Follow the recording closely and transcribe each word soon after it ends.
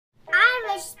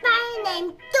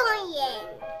and Dorian.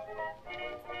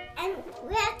 And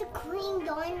we have to clean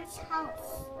Dorian's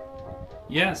house.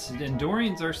 Yes, and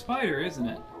Dorian's our spider, isn't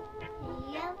it?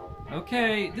 Yep.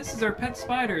 Okay, this is our pet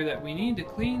spider that we need to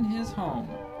clean his home.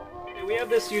 We have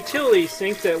this utility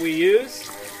sink that we use.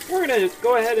 We're going to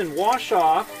go ahead and wash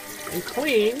off and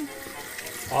clean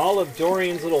all of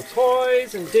Dorian's little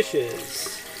toys and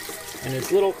dishes and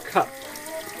his little cup.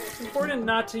 It's important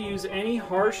not to use any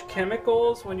harsh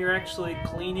chemicals when you're actually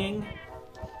cleaning.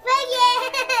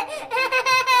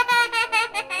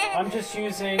 I'm just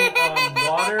using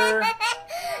water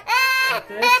like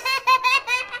this.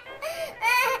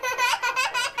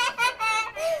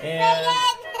 And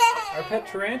our pet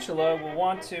tarantula will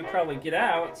want to probably get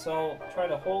out, so I'll try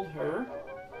to hold her.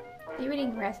 You're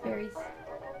eating raspberries.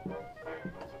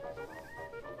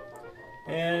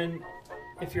 And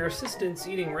if your assistant's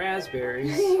eating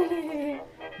raspberries,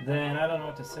 then I don't know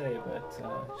what to say, but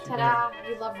Ta-da!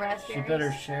 You love raspberries. she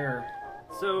better share.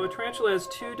 So a tarantula has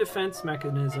two defense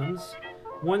mechanisms.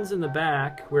 One's in the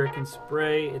back where it can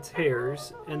spray its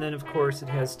hairs, and then of course it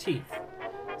has teeth.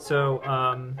 So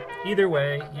either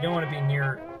way, you don't want to be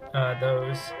near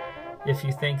those if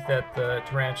you think that the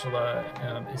tarantula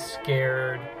is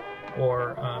scared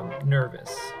or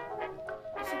nervous.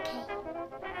 It's okay.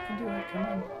 You can do it, come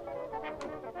on.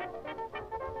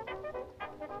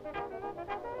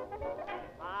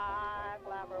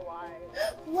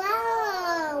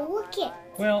 Wow, look it.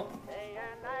 Well,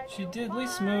 she did at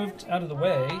least moved out of the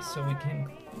way so we can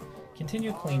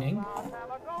continue cleaning.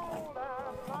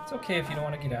 It's okay if you don't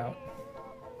want to get out.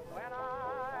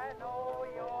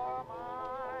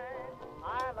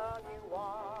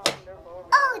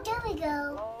 Oh, there we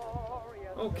go.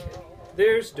 Okay,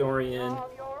 there's Dorian.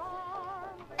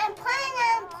 I'm playing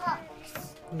on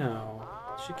pops. No,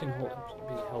 she can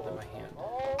be held in my hand.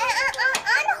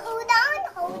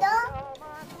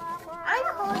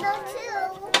 Hold on too.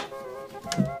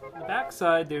 On the back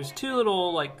side, there's two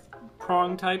little like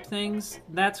prong type things.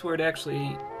 That's where it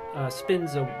actually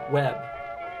spins a web.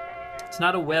 It's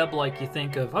not a web like you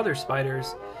think of other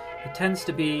spiders. It tends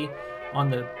to be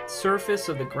on the surface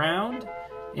of the ground,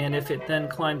 and if it then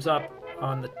climbs up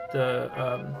on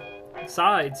the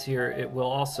sides here, it will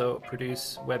also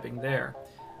produce webbing there.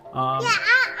 Yeah,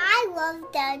 I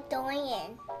love that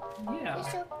Dorian. Yeah.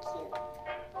 It's so cute.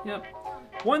 Yep.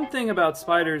 One thing about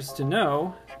spiders to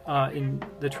know, in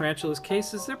the tarantula's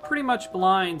case, is they're pretty much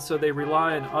blind, so they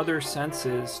rely on other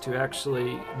senses to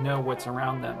actually know what's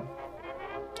around them.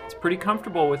 It's pretty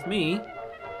comfortable with me,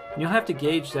 and you'll have to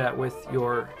gauge that with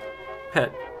your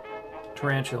pet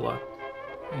tarantula.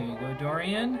 Here you go,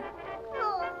 Dorian.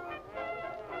 Oh,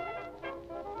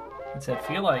 What's that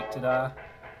feel like, Ta-da?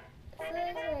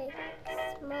 feels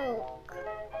like smoke.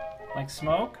 Like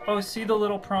smoke? Oh, see the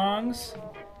little prongs?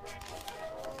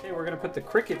 Okay, we're gonna put the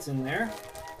crickets in there.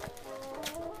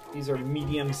 These are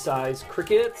medium-sized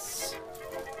crickets.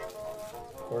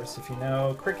 Of course, if you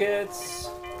know crickets,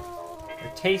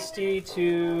 they're tasty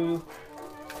to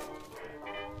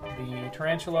the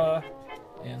tarantula.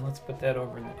 And let's put that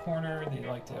over in the corner. They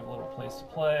like to have a little place to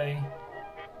play.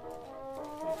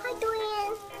 Hi,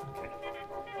 Dorian. Okay.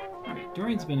 All right,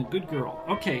 Dorian's been a good girl.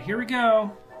 Okay, here we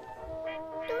go.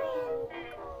 Dorian.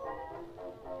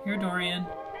 Here, Dorian.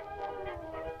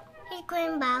 He's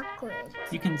going backwards.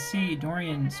 You can see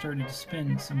Dorian started to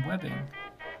spin some webbing.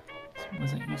 He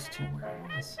wasn't used to where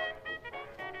it was.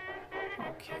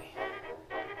 Okay.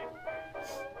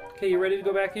 Okay, you ready to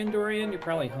go back in, Dorian? You're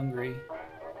probably hungry.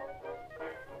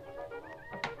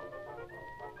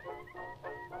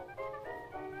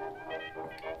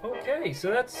 Okay,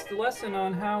 so that's the lesson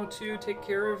on how to take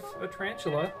care of a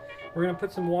tarantula. We're going to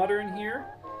put some water in here,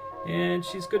 and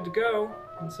she's good to go,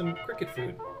 and some cricket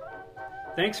food.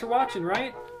 Thanks for watching,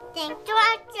 right? Thanks for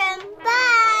watching.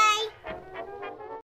 Bye.